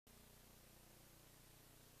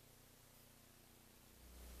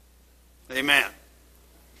Amen.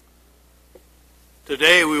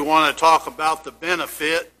 Today we want to talk about the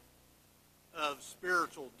benefit of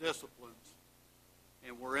spiritual disciplines.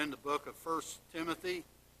 And we're in the book of 1 Timothy,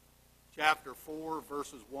 chapter 4,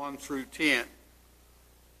 verses 1 through 10.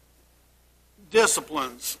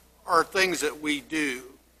 Disciplines are things that we do,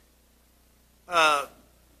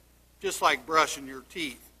 just like brushing your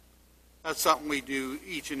teeth. That's something we do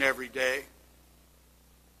each and every day.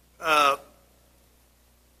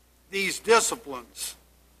 These disciplines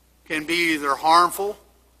can be either harmful,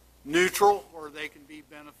 neutral, or they can be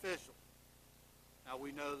beneficial. Now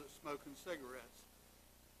we know that smoking cigarettes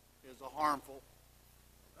is a harmful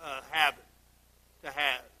habit to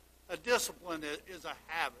have. A discipline is a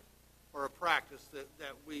habit or a practice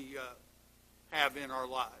that we have in our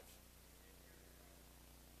lives.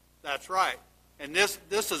 That's right. And this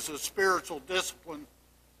is a spiritual discipline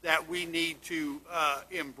that we need to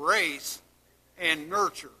embrace and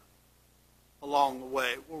nurture along the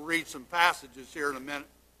way. We'll read some passages here in a minute.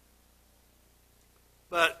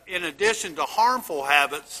 But in addition to harmful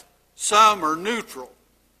habits, some are neutral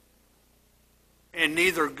and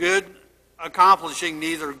accomplishing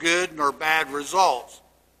neither good nor bad results.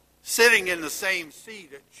 Sitting in the same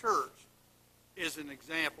seat at church is an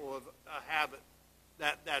example of a habit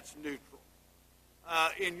that's neutral.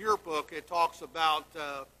 In your book, it talks about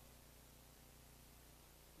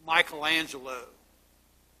Michelangelo.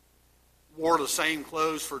 Wore the same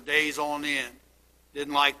clothes for days on end.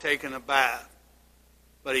 Didn't like taking a bath.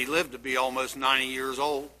 But he lived to be almost 90 years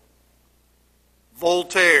old.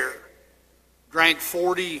 Voltaire drank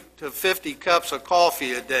 40 to 50 cups of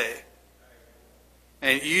coffee a day.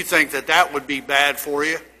 And you think that would be bad for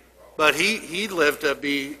you. But he lived to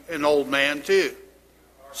be an old man too.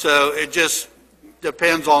 So it just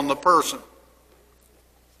depends on the person.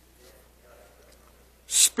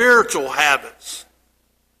 Spiritual habits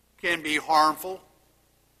can be harmful,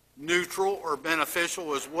 neutral, or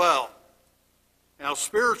beneficial as well. Now,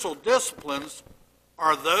 spiritual disciplines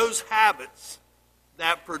are those habits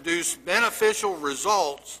that produce beneficial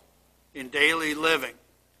results in daily living.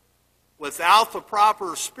 Without the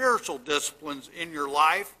proper spiritual disciplines in your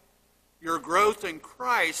life, your growth in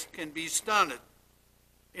Christ can be stunted.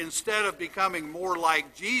 Instead of becoming more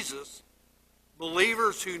like Jesus,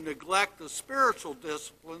 believers who neglect the spiritual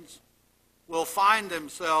disciplines will find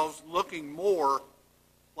themselves looking more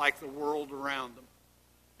like the world around them.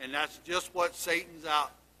 And that's just what Satan's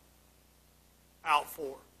out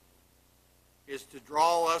for, is to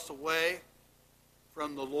draw us away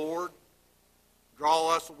from the Lord,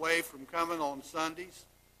 draw us away from coming on Sundays,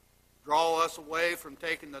 draw us away from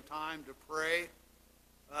taking the time to pray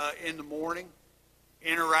in the morning,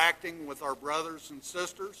 interacting with our brothers and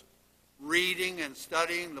sisters, reading and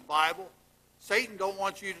studying the Bible. Satan don't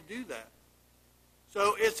want you to do that.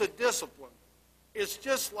 So it's a discipline. It's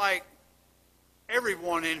just like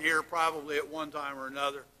everyone in here probably at one time or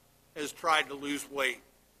another has tried to lose weight.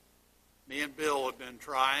 Me and Bill have been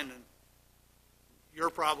trying, and you're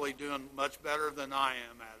probably doing much better than I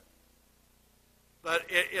am at it. But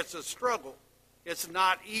it's a struggle. It's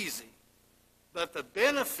not easy. But the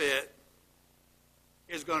benefit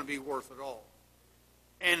is going to be worth it all.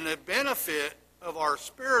 And the benefit of our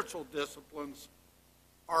spiritual disciplines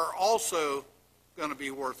are also going to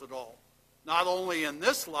be worth it all. Not only in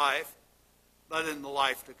this life, but in the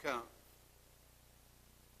life to come.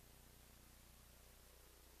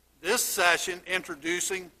 This session,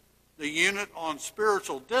 introducing the unit on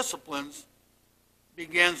spiritual disciplines,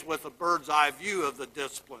 begins with a bird's eye view of the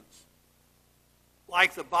disciplines.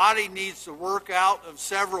 Like the body needs to work out of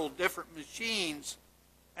several different machines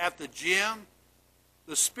at the gym,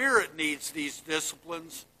 the spirit needs these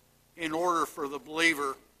disciplines in order for the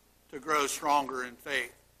believer to grow stronger in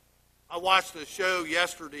faith. I watched a show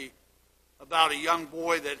yesterday about a young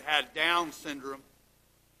boy that had Down syndrome,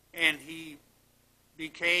 and he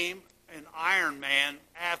became an Ironman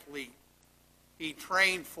athlete. He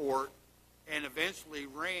trained for it and eventually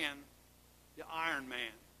ran the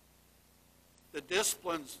Ironman. The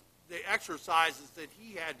disciplines, the exercises that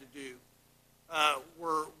he had to do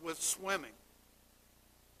were with swimming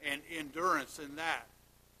and endurance in that.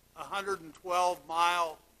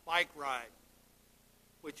 112-mile bike ride,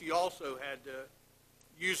 which he also had to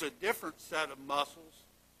use a different set of muscles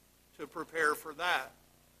to prepare for that.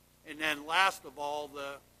 And then last of all,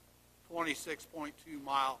 the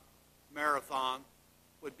 26.2-mile marathon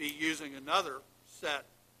would be using another set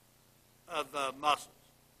of muscles.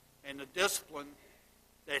 And the discipline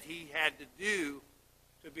that he had to do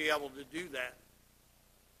to be able to do that.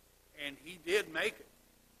 And he did make it.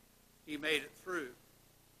 He made it through.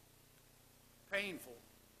 Painful.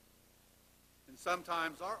 And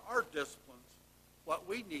sometimes our disciplines, what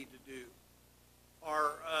we need to do,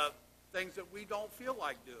 are things that we don't feel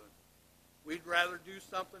like doing. We'd rather do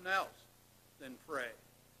something else than pray.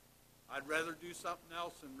 I'd rather do something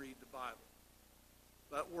else than read the Bible.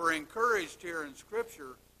 But we're encouraged here in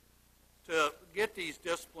Scripture to get these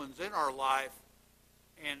disciplines in our life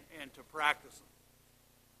and to practice them.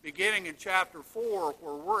 Beginning in chapter 4,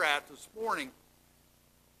 where we're at this morning,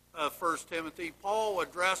 of 1 Timothy, Paul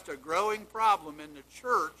addressed a growing problem in the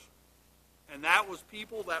church, and that was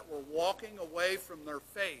people that were walking away from their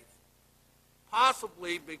faith,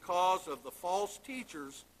 possibly because of the false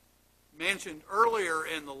teachers mentioned earlier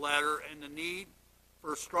in the letter and the need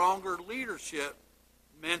for stronger leadership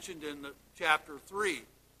mentioned in chapter 3.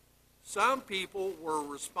 Some people were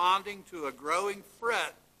responding to a growing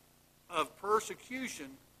threat of persecution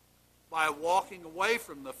by walking away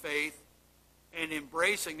from the faith and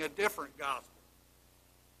embracing a different gospel,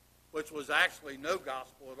 which was actually no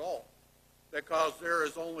gospel at all, because there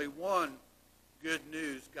is only one good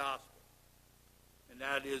news gospel, and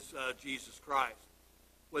that is Jesus Christ.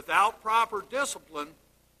 Without proper discipline,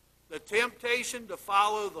 the temptation to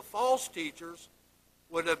follow the false teachers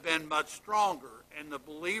would have been much stronger, and the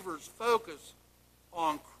believer's focus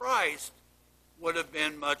on Christ would have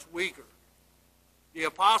been much weaker. The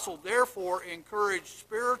apostle therefore encouraged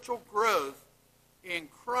spiritual growth in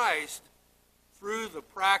Christ through the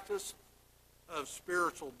practice of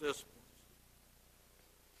spiritual disciplines.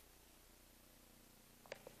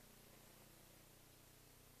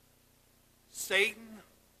 Satan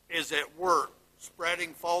is at work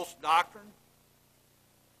spreading false doctrine,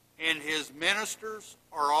 and his ministers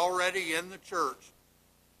are already in the church.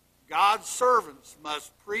 God's servants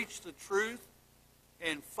must preach the truth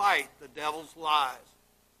and fight the devil's lies.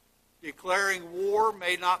 Declaring war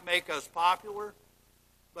may not make us popular,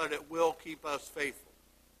 but it will keep us faithful.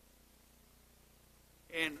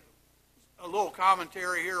 And a little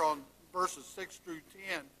commentary here on verses 6 through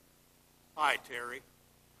 10. Hi, Terry.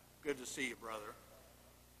 Good to see you, brother.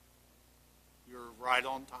 You're right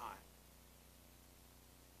on time.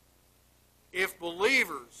 If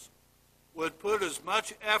believers would put as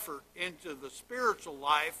much effort into the spiritual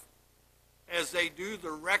life as they do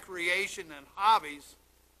the recreation and hobbies,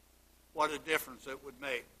 what a difference it would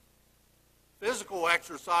make. Physical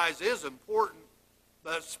exercise is important,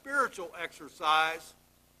 but spiritual exercise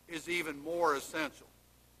is even more essential.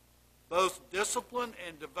 Both discipline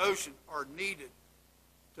and devotion are needed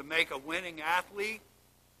to make a winning athlete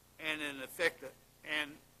and an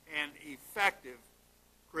effective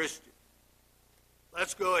Christian.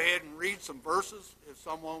 Let's go ahead and read some verses if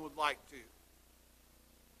someone would like to.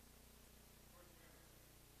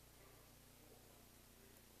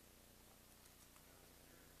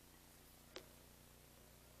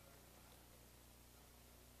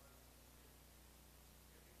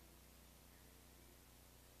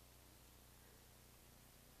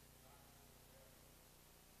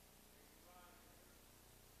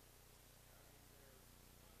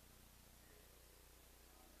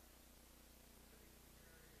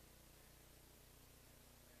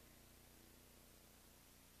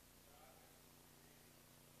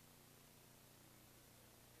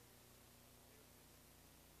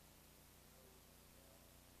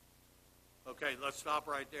 Okay, let's stop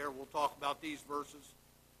right there. We'll talk about these verses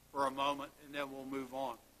for a moment, and then we'll move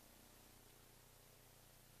on.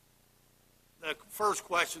 The first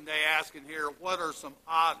question they ask in here, what are some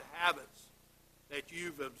odd habits that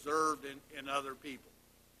you've observed in other people?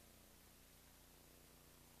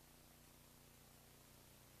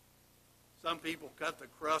 Some people cut the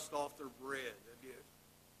crust off their bread.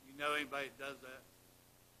 You know anybody that does that?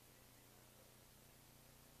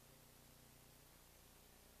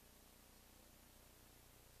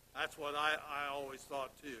 That's what I always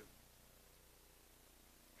thought too.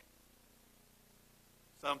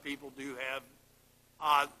 Some people do have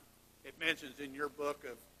odd, it mentions in your book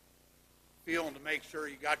of feeling to make sure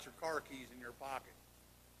you got your car keys in your pocket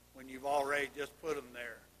when you've already just put them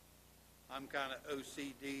there. I'm kind of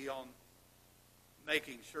OCD on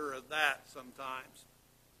making sure of that sometimes.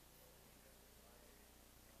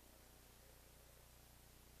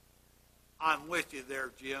 I'm with you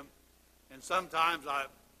there, Jim. And sometimes I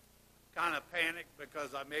kind of panic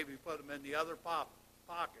because I maybe put them in the other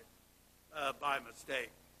pocket by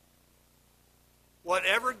mistake.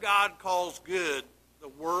 Whatever God calls good, the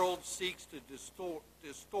world seeks to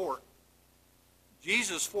distort.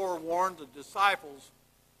 Jesus forewarned the disciples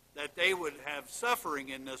that they would have suffering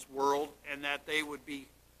in this world and that they would be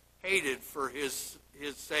hated for his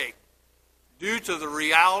sake. Due to the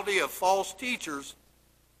reality of false teachers,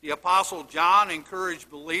 the Apostle John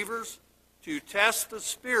encouraged believers to test the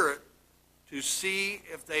Spirit to see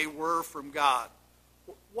if they were from God.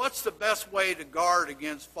 What's the best way to guard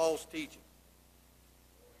against false teaching?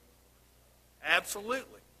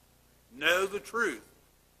 Absolutely. Know the truth.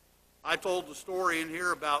 I told the story in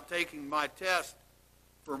here about taking my test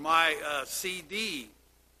for my CD,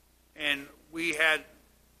 and we had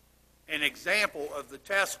an example of the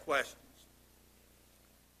test questions.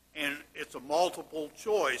 And it's a multiple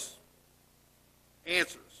choice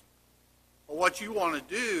answers. But what you want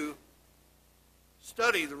to do,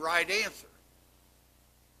 study the right answer.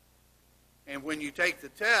 And when you take the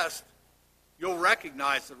test, you'll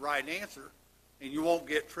recognize the right answer, and you won't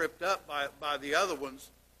get tripped up by the other ones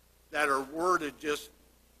that are worded just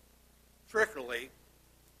trickily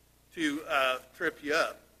to trip you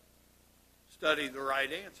up. Study the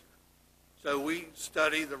right answer. So we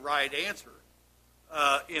study the right answer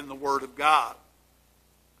in the Word of God.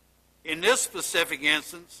 In this specific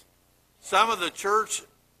instance, some of the church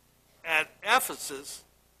at Ephesus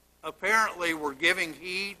apparently were giving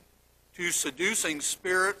heed to seducing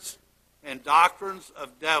spirits and doctrines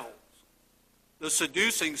of devils. The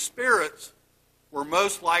seducing spirits were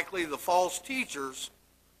most likely the false teachers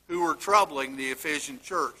who were troubling the Ephesian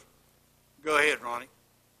church. Go ahead, Ronnie.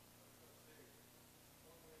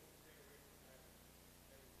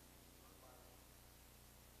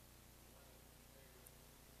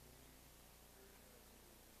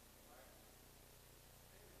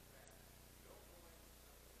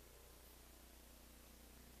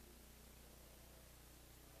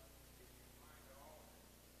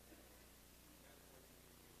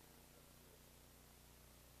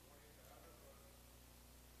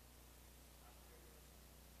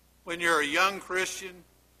 When you're a young Christian,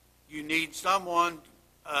 you need someone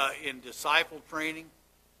in disciple training,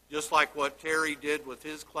 just like what Terry did with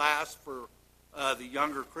his class for the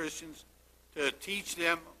younger Christians, to teach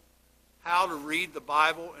them how to read the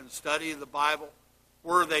Bible and study the Bible,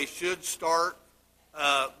 where they should start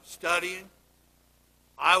studying.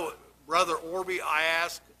 Brother Orby, I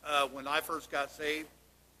asked when I first got saved,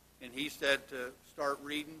 and he said to start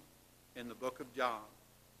reading in the book of John.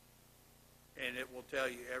 And it will tell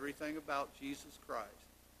you everything about Jesus Christ.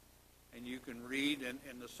 And you can read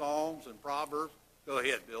in the Psalms and Proverbs. Go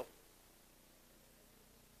ahead, Bill.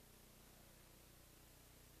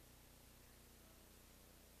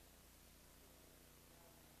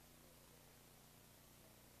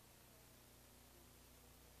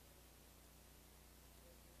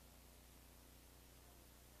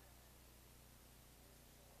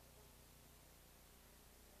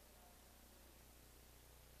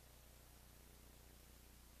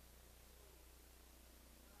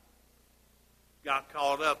 Got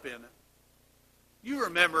caught up in it. You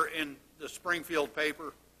remember in the Springfield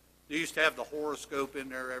paper, they used to have the horoscope in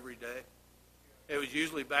there every day. It was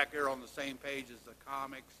usually back there on the same page as the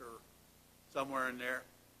comics or somewhere in there.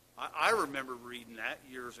 I remember reading that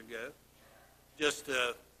years ago. Just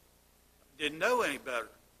didn't know any better.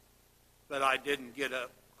 But I didn't get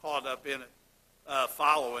caught up in it,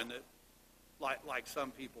 following it like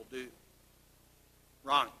some people do.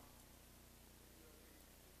 Ronnie.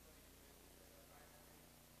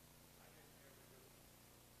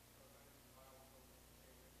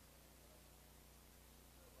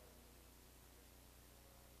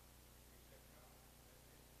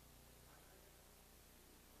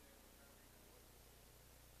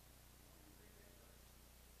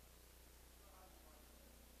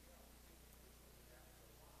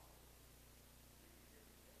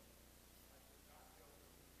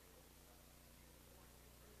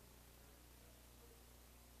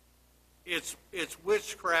 It's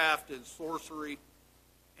witchcraft and sorcery,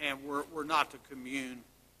 and we're not to commune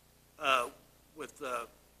with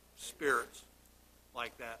spirits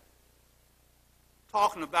like that.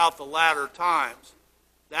 Talking about the latter times,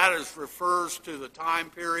 that refers to the time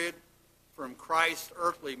period from Christ's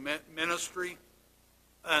earthly ministry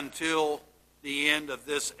until the end of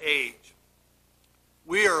this age.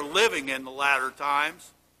 We are living in the latter times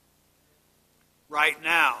right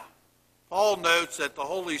now. Paul notes that the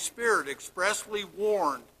Holy Spirit expressly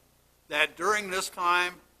warned that during this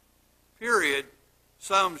time period,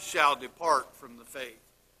 some shall depart from the faith.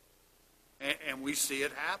 And we see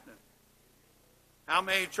it happening. How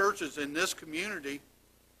many churches in this community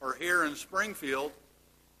or here in Springfield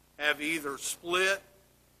have either split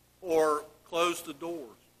or closed the doors?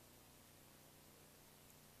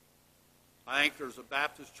 I think there's a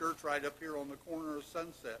Baptist church right up here on the corner of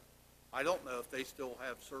Sunset. I don't know if they still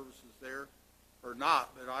have services there or not,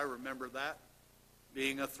 but I remember that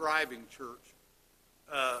being a thriving church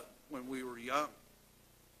when we were young.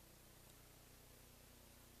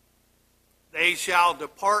 They shall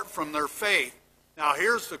depart from their faith. Now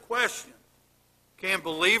here's the question. Can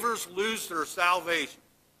believers lose their salvation?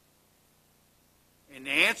 And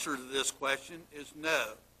the answer to this question is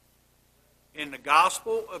no. In the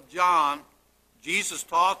Gospel of John, Jesus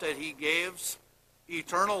taught that he gives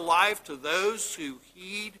eternal life to those who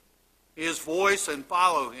heed his voice and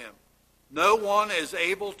follow him. No one is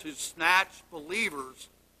able to snatch believers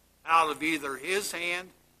out of either his hand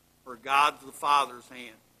or God the Father's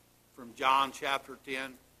hand. From John chapter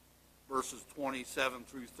 10, verses 27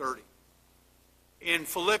 through 30. In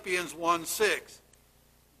Philippians 1:6,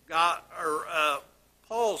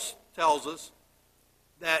 Paul tells us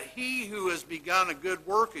that he who has begun a good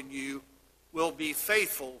work in you will be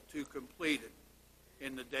faithful to complete it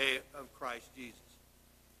in the day of Christ Jesus.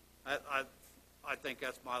 I think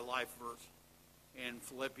that's my life verse in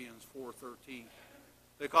Philippians 4:13.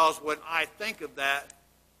 Because when I think of that,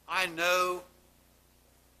 I know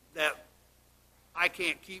that I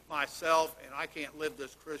can't keep myself and I can't live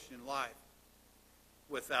this Christian life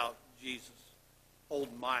without Jesus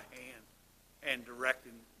holding my hand and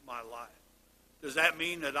directing my life. Does that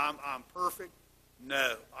mean that I'm perfect?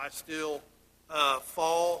 No. I still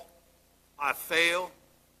fall. I fail.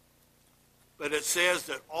 But it says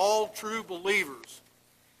that all true believers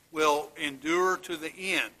will endure to the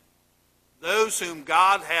end. Those whom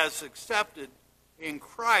God has accepted in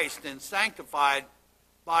Christ and sanctified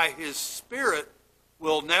by his Spirit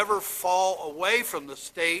will never fall away from the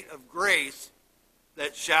state of grace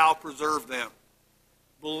that shall preserve them.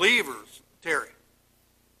 Believers, Terry,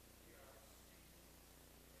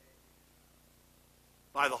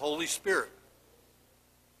 by the Holy Spirit.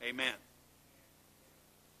 Amen.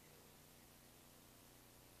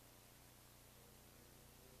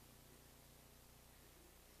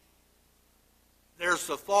 There's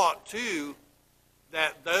the thought, too,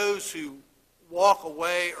 that those who walk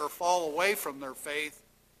away or fall away from their faith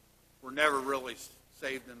were never really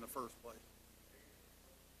saved in the first place.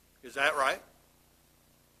 Is that right?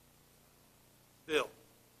 Bill?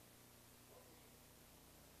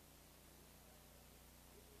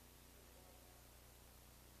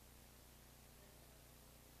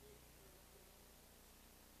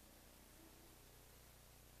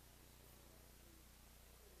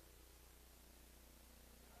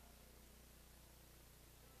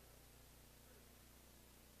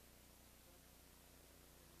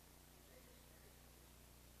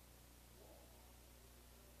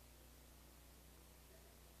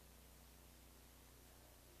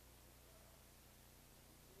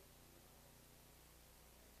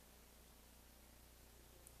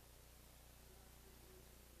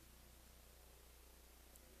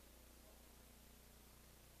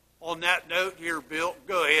 On that note here, Bill,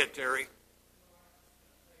 go ahead, Terry.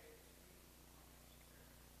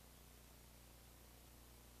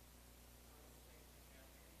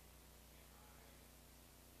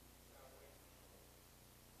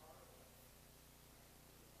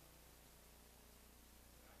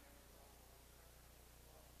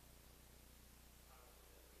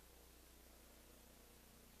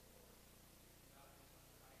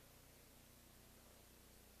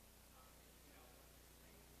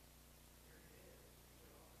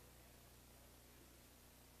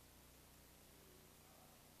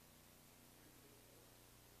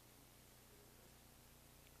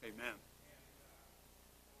 Amen.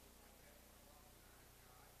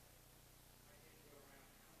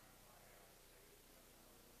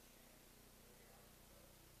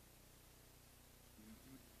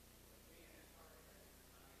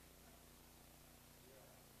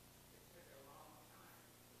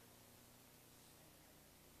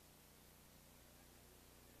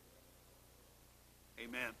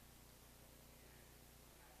 Amen.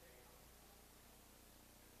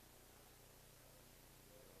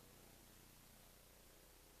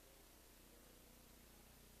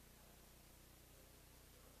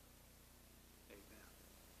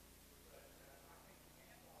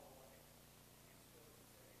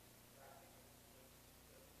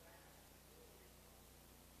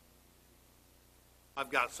 I've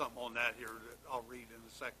got something on that here that I'll read in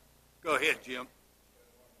a second. Go ahead, Jim.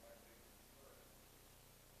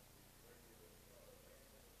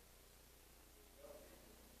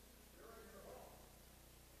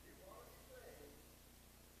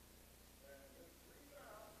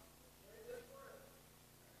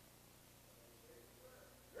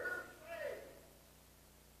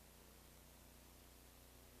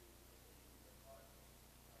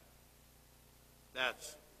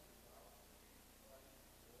 That's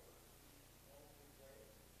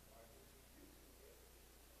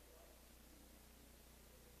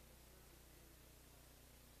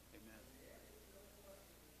amen.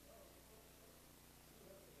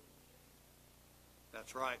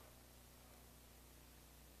 That's right.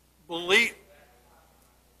 Believe,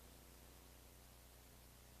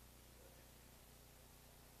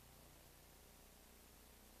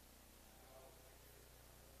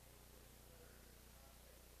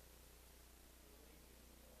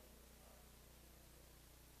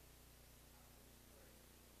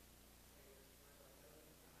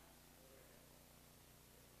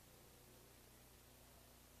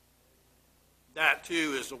 that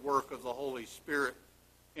too is the work of the Holy Spirit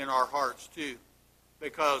in our hearts too,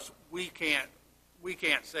 because we can't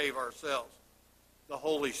save ourselves. The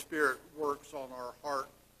Holy Spirit works on our heart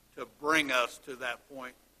to bring us to that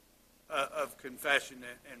point of confession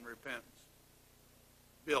and repentance.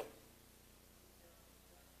 Bill.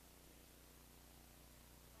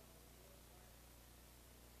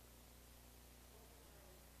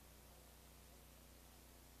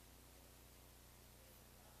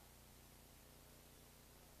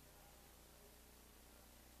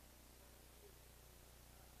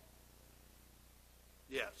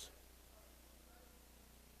 Yes.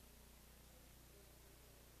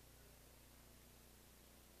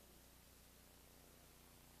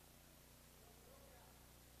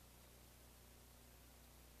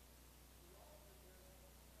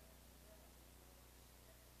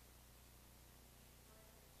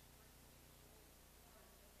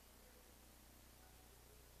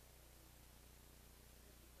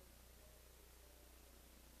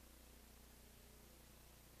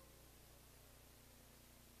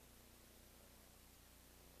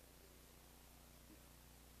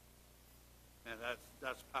 And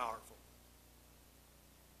that's powerful.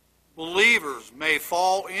 Believers may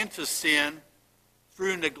fall into sin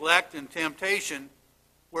through neglect and temptation,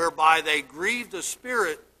 whereby they grieve the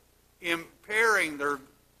Spirit, impairing their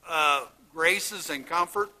graces and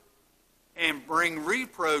comfort, and bring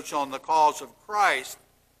reproach on the cause of Christ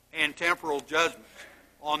and temporal judgment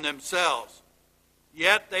on themselves.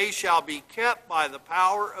 Yet they shall be kept by the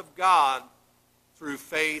power of God through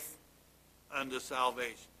faith unto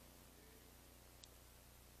salvation.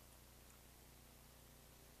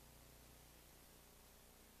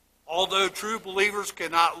 Although true believers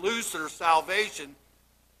cannot lose their salvation,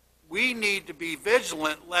 we need to be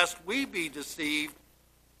vigilant lest we be deceived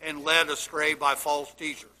and led astray by false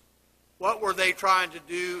teachers. What were they trying to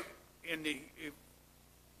do in the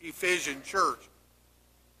Ephesian church?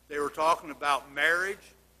 They were talking about marriage,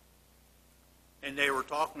 and they were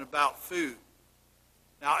talking about food.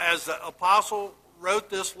 Now, as the apostle wrote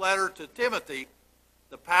this letter to Timothy,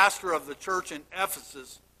 the pastor of the church in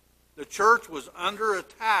Ephesus, the church was under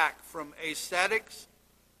attack from ascetics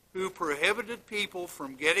who prohibited people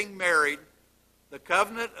from getting married. The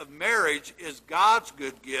covenant of marriage is God's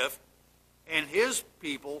good gift, and his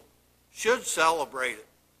people should celebrate it.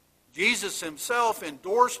 Jesus himself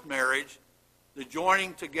endorsed marriage, the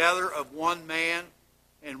joining together of one man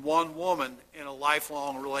and one woman in a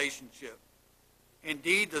lifelong relationship.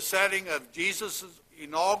 Indeed, the setting of Jesus'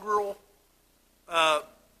 inaugural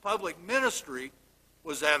public ministry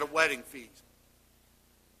was at a wedding feast.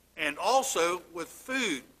 And also with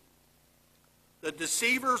food. The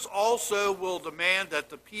deceivers also will demand that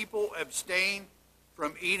the people abstain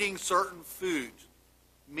from eating certain foods,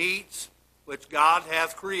 meats, which God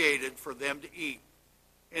hath created for them to eat.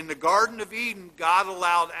 In the Garden of Eden, God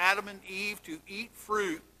allowed Adam and Eve to eat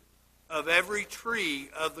fruit of every tree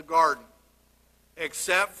of the garden,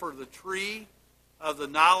 except for the tree of the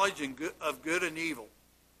knowledge of good and evil.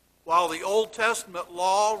 While the Old Testament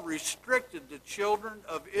law restricted the children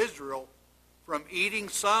of Israel from eating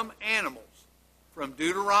some animals, from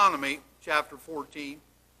Deuteronomy chapter 14,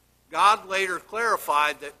 God later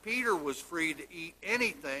clarified that Peter was free to eat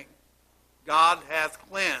anything God hath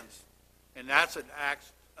cleansed. And that's in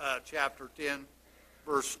Acts chapter 10,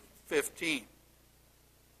 verse 15.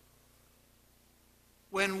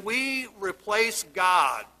 When we replace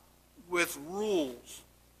God with rules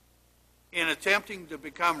in attempting to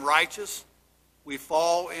become righteous, we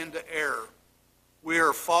fall into error. We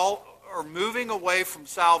are moving away from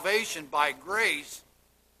salvation by grace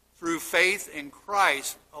through faith in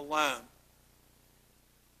Christ alone.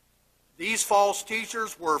 These false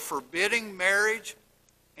teachers were forbidding marriage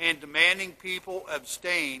and demanding people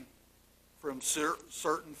abstain from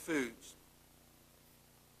certain foods.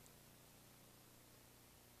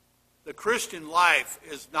 The Christian life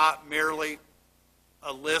is not merely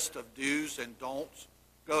a list of do's and don'ts.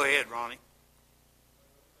 Go ahead, Ronnie.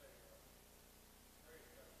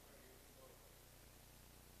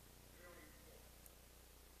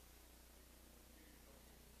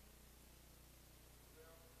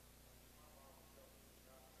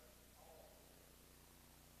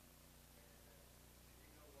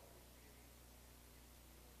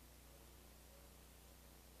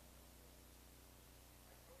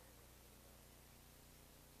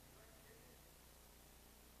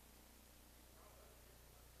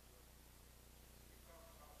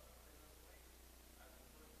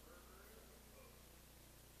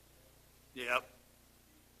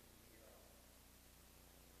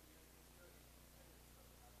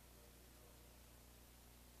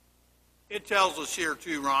 It tells us here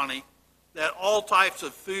too, Ronnie, that all types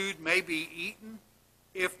of food may be eaten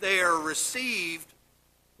if they are received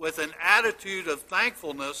with an attitude of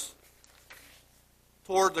thankfulness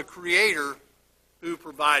toward the Creator who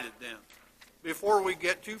provided them. Before we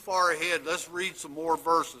get too far ahead, let's read some more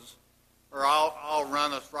verses, or I'll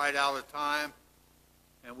run us right out of time,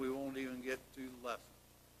 and we won't even get to the lesson.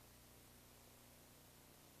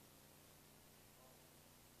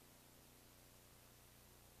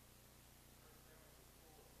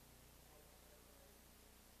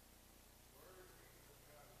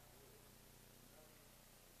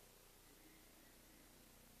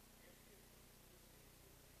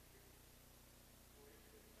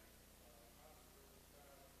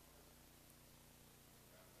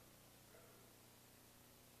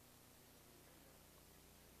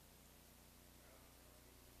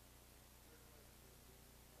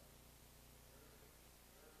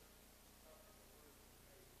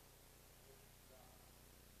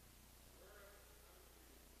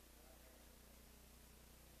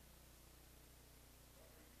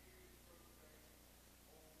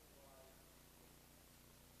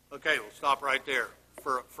 Okay, we'll stop right there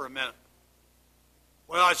for a minute.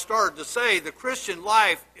 Well, I started to say the Christian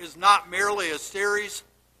life is not merely a series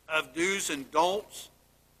of do's and don'ts,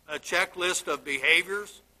 a checklist of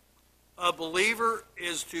behaviors. A believer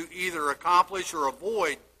is to either accomplish or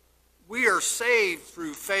avoid. We are saved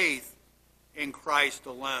through faith in Christ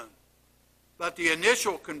alone. But the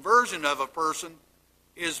initial conversion of a person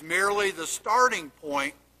is merely the starting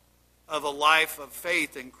point of a life of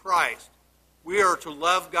faith in Christ. We are to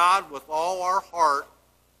love God with all our heart,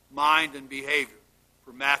 mind, and behavior,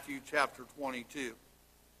 from Matthew chapter 22.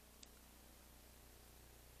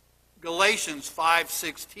 Galatians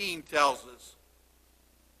 5:16 tells us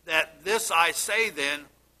that this I say then,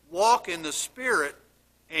 walk in the Spirit,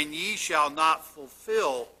 and ye shall not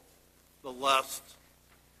fulfill the lust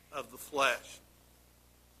of the flesh.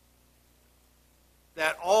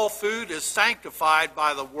 That all food is sanctified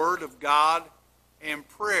by the Word of God and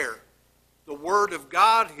prayer. The Word of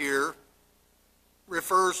God here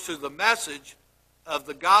refers to the message of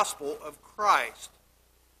the gospel of Christ.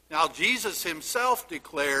 Now Jesus himself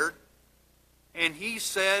declared, and he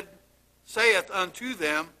said, saith unto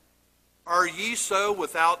them, are ye so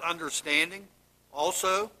without understanding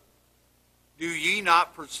also? Do ye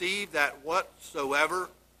not perceive that whatsoever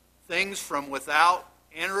things from without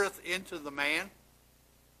entereth into the man,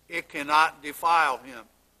 it cannot defile him?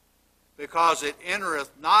 Because it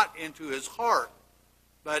entereth not into his heart,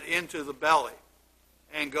 but into the belly,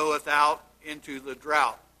 and goeth out into the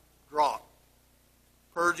draught,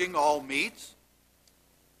 purging all meats.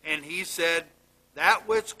 And he said, that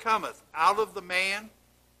which cometh out of the man,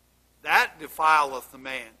 that defileth the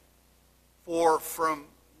man. For from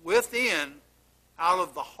within, out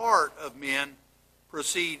of the heart of men,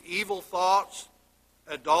 proceed evil thoughts,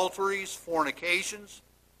 adulteries, fornications,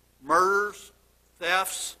 murders,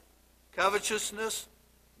 thefts, covetousness,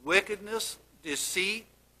 wickedness, deceit,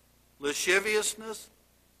 lasciviousness,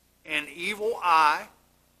 an evil eye,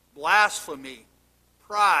 blasphemy,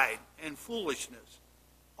 pride, and foolishness.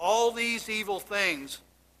 All these evil things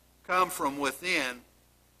come from within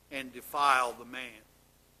and defile the man.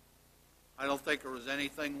 I don't think there was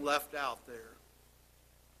anything left out there.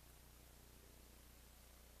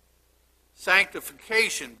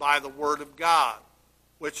 Sanctification by the Word of God,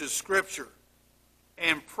 which is Scripture.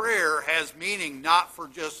 And prayer has meaning not for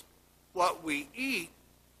just what we eat,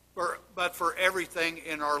 but for everything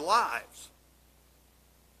in our lives.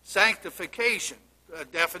 Sanctification, a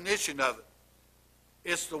definition of it.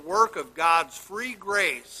 It's the work of God's free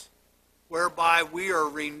grace whereby we are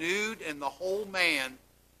renewed in the whole man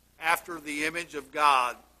after the image of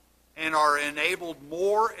God and are enabled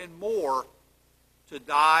more and more to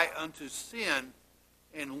die unto sin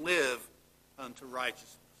and live unto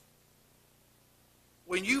righteousness.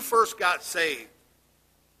 When you first got saved,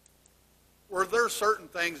 were there certain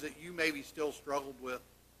things that you maybe still struggled with?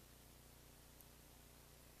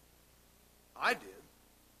 I did.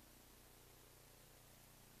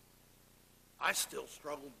 I still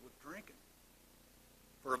struggled with drinking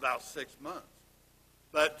for about 6 months.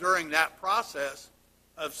 But during that process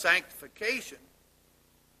of sanctification,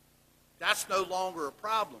 that's no longer a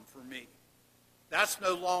problem for me. That's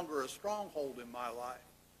no longer a stronghold in my life.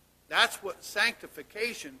 That's what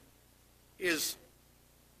sanctification is,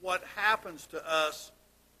 what happens to us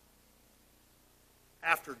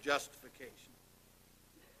after justification.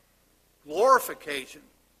 Glorification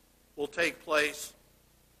will take place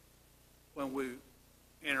when we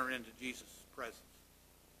enter into Jesus' presence.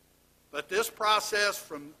 But this process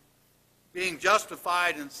from being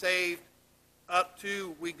justified and saved up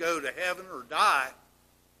to we go to heaven or die,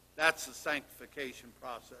 that's the sanctification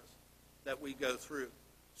process that we go through.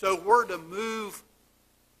 So we're to move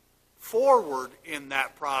forward in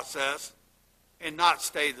that process and not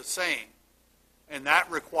stay the same. And that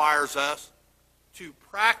requires us to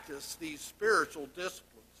practice these spiritual disciplines.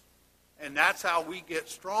 And that's how we get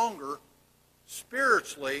stronger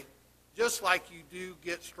spiritually, just like you do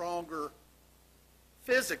get stronger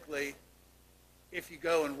physically if you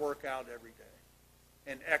go and work out every day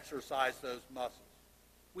and exercise those muscles.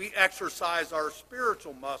 We exercise our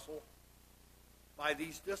spiritual muscle by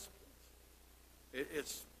these disciplines.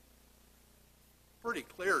 It's pretty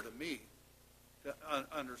clear to me, to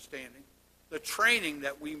understanding the training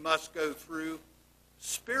that we must go through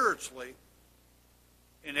spiritually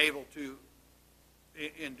and able to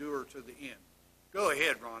endure to the end. Go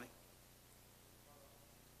ahead, Ronnie.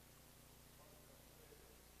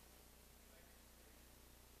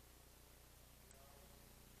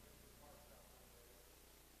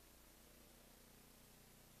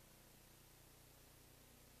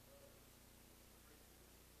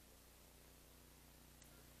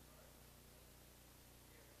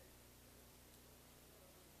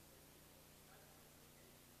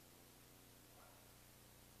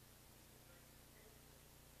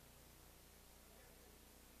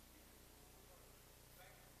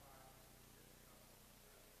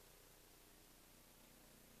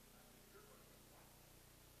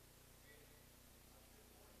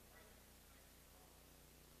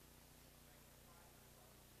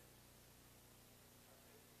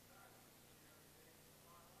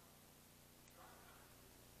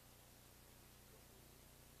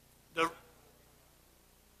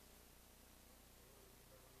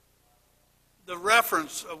 The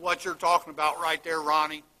reference of what you're talking about right there,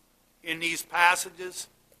 Ronnie, in these passages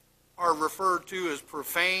are referred to as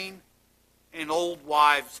profane and old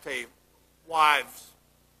wives' fables.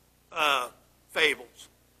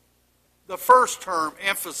 The first term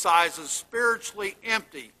emphasizes spiritually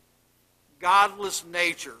empty, godless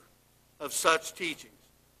nature of such teachings.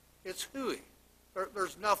 It's hooey.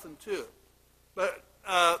 There's nothing to it. But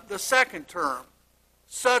the second term,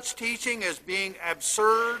 such teaching as being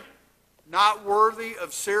absurd, not worthy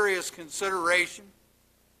of serious consideration.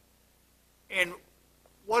 And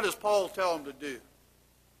what does Paul tell them to do?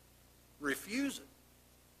 Refuse it.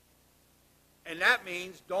 And that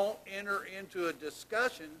means don't enter into a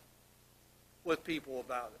discussion with people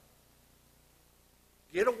about it.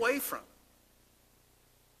 Get away from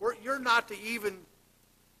it. You're not to even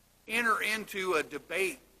enter into a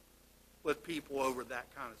debate with people over that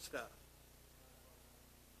kind of stuff.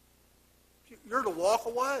 You're to walk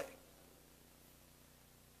away.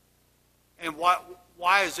 And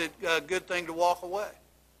why is it a good thing to walk away?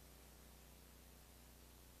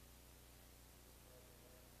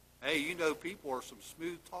 Hey, you know, people are some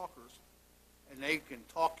smooth talkers, and they can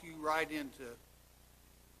talk you right into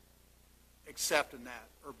accepting that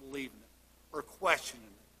or believing it or questioning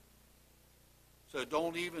it. So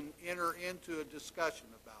don't even enter into a discussion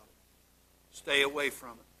about it. Stay away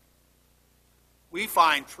from it. We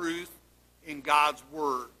find truth in God's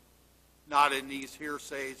Word, not in these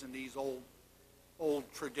hearsays and these old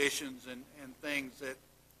traditions and things that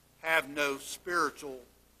have no spiritual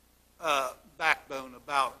backbone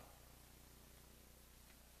about it.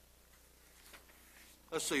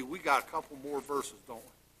 Let's see, we got a couple more verses, don't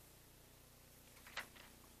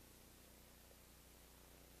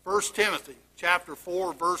we? 1 Timothy chapter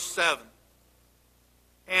 4, verse 7.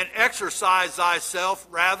 And exercise thyself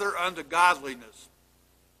rather unto godliness.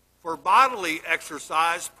 For bodily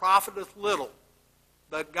exercise profiteth little,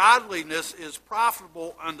 but godliness is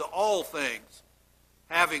profitable unto all things,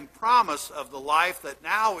 having promise of the life that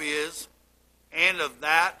now is, and of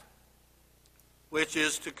that which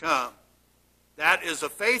is to come. That is a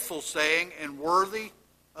faithful saying and worthy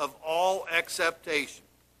of all acceptation.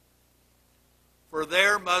 For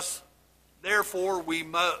therefore we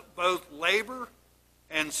both labor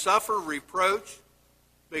and suffer reproach,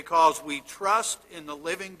 because we trust in the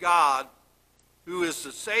living God, who is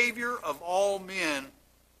the Savior of all men,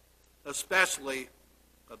 especially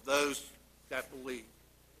of those that believe.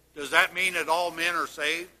 Does that mean that all men are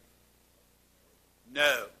saved?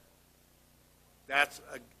 No. That's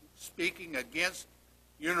speaking against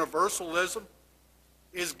universalism.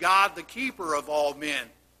 Is God the keeper of all men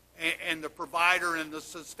and the provider and the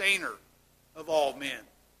sustainer of all men?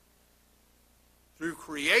 Through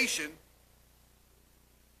creation,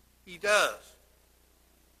 he does.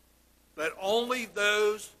 But only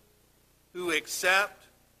those who accept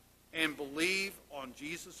and believe on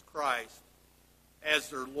Jesus Christ as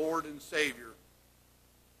their Lord and Savior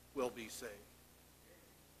will be saved.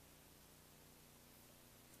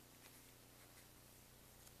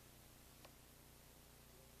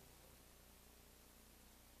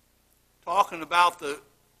 talking about the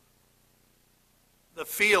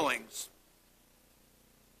feelings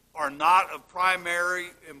are not of primary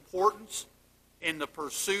importance in the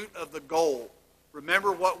pursuit of the goal.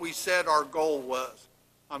 Remember what we said our goal was.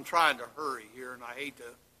 I'm trying to hurry here, and I hate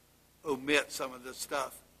to omit some of this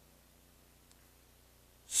stuff.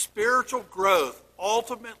 Spiritual growth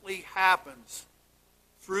ultimately happens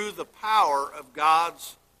through the power of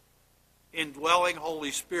God's indwelling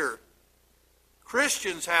Holy Spirit.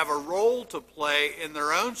 Christians have a role to play in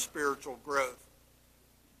their own spiritual growth.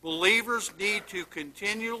 Believers need to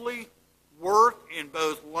continually work in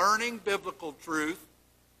both learning biblical truth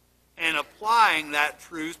and applying that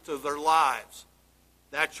truth to their lives.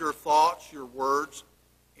 That's your thoughts, your words,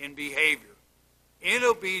 and behavior. In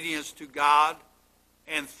obedience to God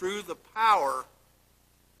and through the power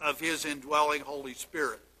of His indwelling Holy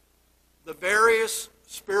Spirit. The various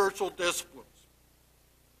spiritual disciplines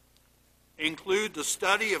include the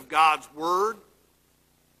study of God's Word.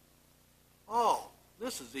 Oh,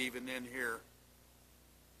 this is even in here.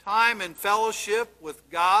 Time and fellowship with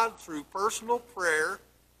God through personal prayer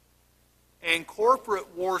and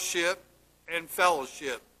corporate worship and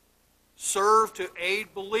fellowship serve to aid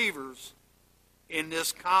believers in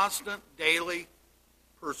this constant daily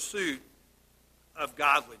pursuit of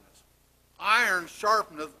godliness. Iron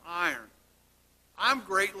sharpeneth iron. I'm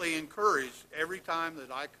greatly encouraged every time that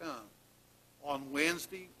I come on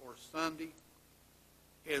Wednesday or Sunday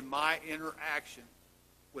in my interaction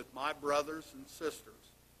with my brothers and sisters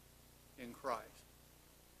in Christ.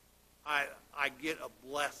 I get a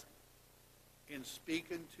blessing in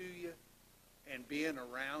speaking to you and being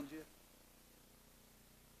around you.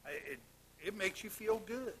 It makes you feel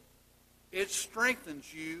good. It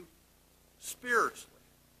strengthens you spiritually.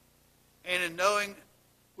 And in knowing,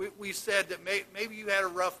 we said that maybe you had a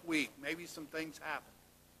rough week. Maybe some things happened.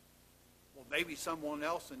 Well, maybe someone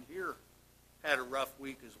else in here had a rough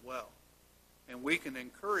week as well. And we can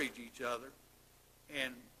encourage each other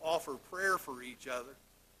and offer prayer for each other.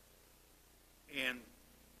 And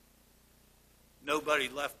nobody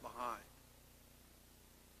left behind.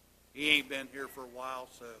 He ain't been here for a while,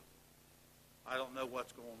 so I don't know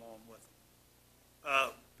what's going on with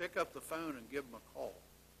him. Pick up the phone and give him a call.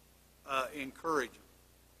 Encourage him.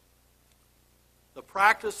 The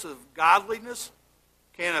practice of godliness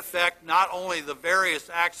can affect not only the various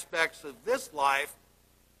aspects of this life,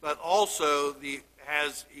 but also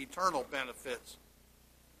has eternal benefits.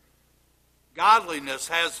 Godliness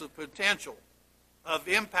has the potential of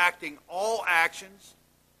impacting all actions,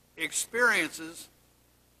 experiences,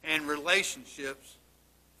 and relationships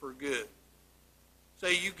for good.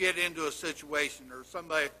 Say you get into a situation or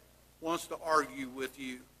somebody wants to argue with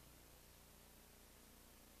you.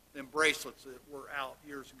 Them bracelets that were out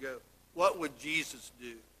years ago. What would Jesus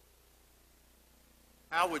do?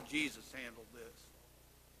 How would Jesus handle this?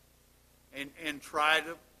 And try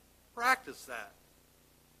to practice that.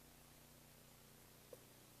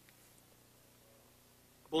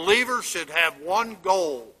 Believers should have one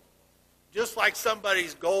goal, just like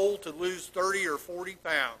somebody's goal to lose 30 or 40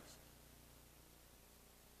 pounds,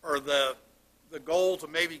 or the goal to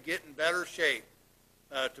maybe get in better shape,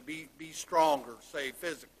 to be stronger, say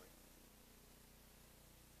physically,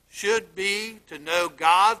 should be to know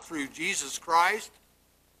God through Jesus Christ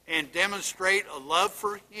and demonstrate a love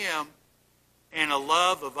for Him and a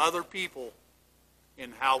love of other people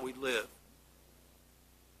in how we live.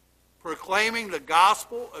 Proclaiming the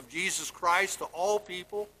gospel of Jesus Christ to all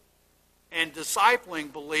people and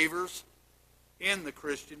discipling believers in the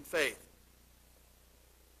Christian faith.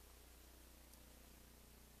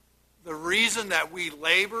 The reason that we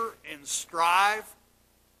labor and strive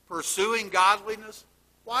pursuing godliness,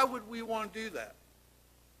 why would we want to do that?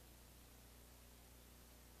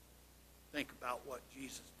 Think about what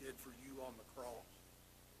Jesus did for you on the cross.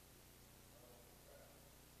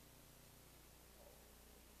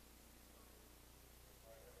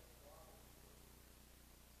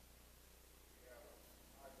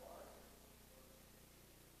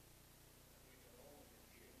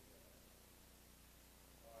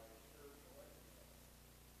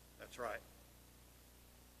 That's right.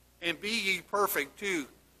 And be ye perfect too.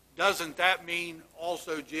 Doesn't that mean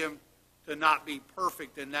also, Jim, to not be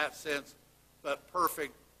perfect in that sense, but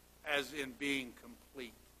perfect as in being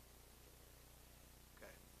complete?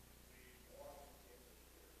 Okay.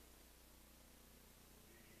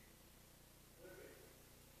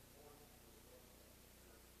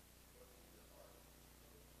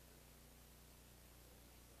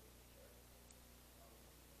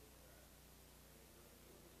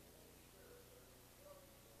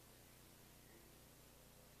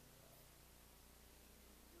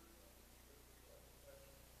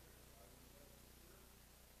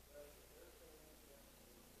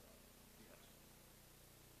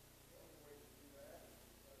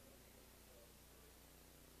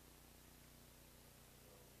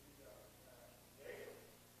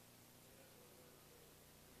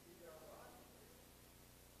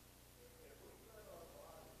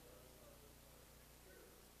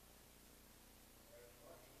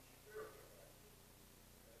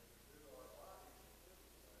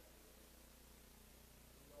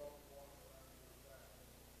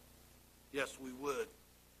 Yes, we would.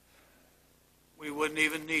 We wouldn't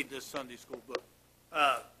even need this Sunday school book.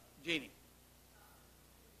 Jeannie.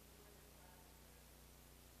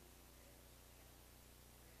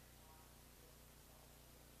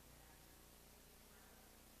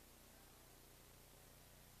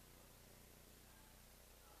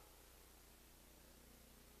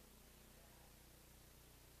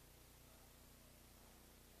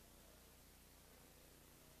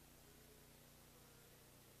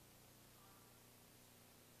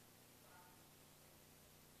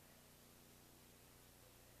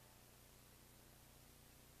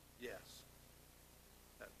 Yes.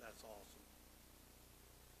 That's awesome.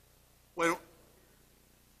 When,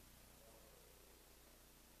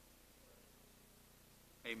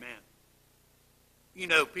 amen. You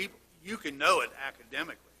know, people, you can know it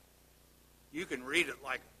academically. You can read it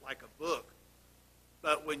like a book.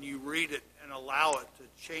 But when you read it and allow it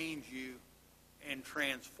to change you and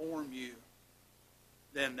transform you,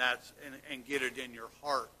 then and get it in your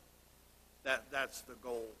heart, that's the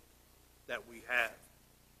goal that we have.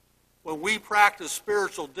 When we practice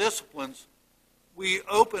spiritual disciplines, we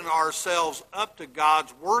open ourselves up to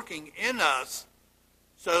God's working in us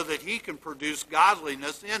so that he can produce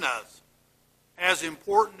godliness in us. As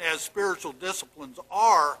important as spiritual disciplines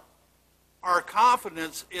are, our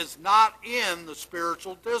confidence is not in the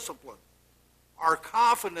spiritual discipline. Our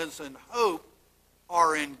confidence and hope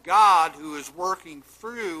are in God, who is working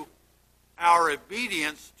through our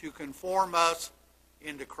obedience to conform us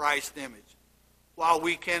into Christ's image. While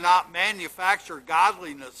we cannot manufacture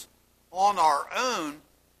godliness on our own,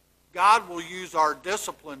 God will use our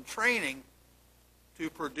discipline training to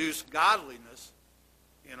produce godliness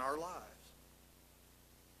in our lives.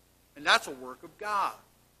 And that's a work of God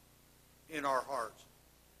in our hearts.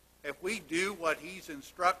 If we do what he's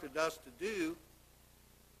instructed us to do,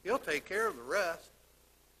 he'll take care of the rest.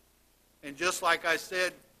 And just like I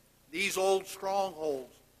said, these old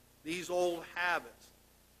strongholds, these old habits,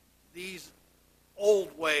 these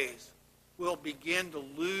old ways will begin to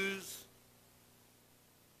lose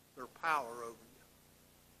their power over you.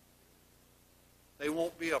 They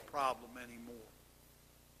won't be a problem anymore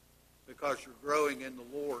because you're growing in the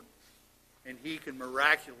Lord, and he can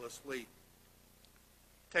miraculously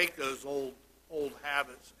take those old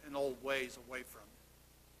habits and old ways away from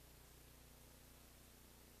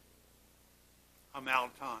you. I'm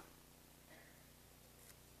out of time.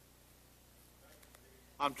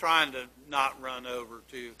 I'm trying to not run over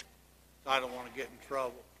too, so I don't want to get in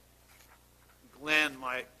trouble. Glenn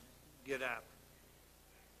might get at me.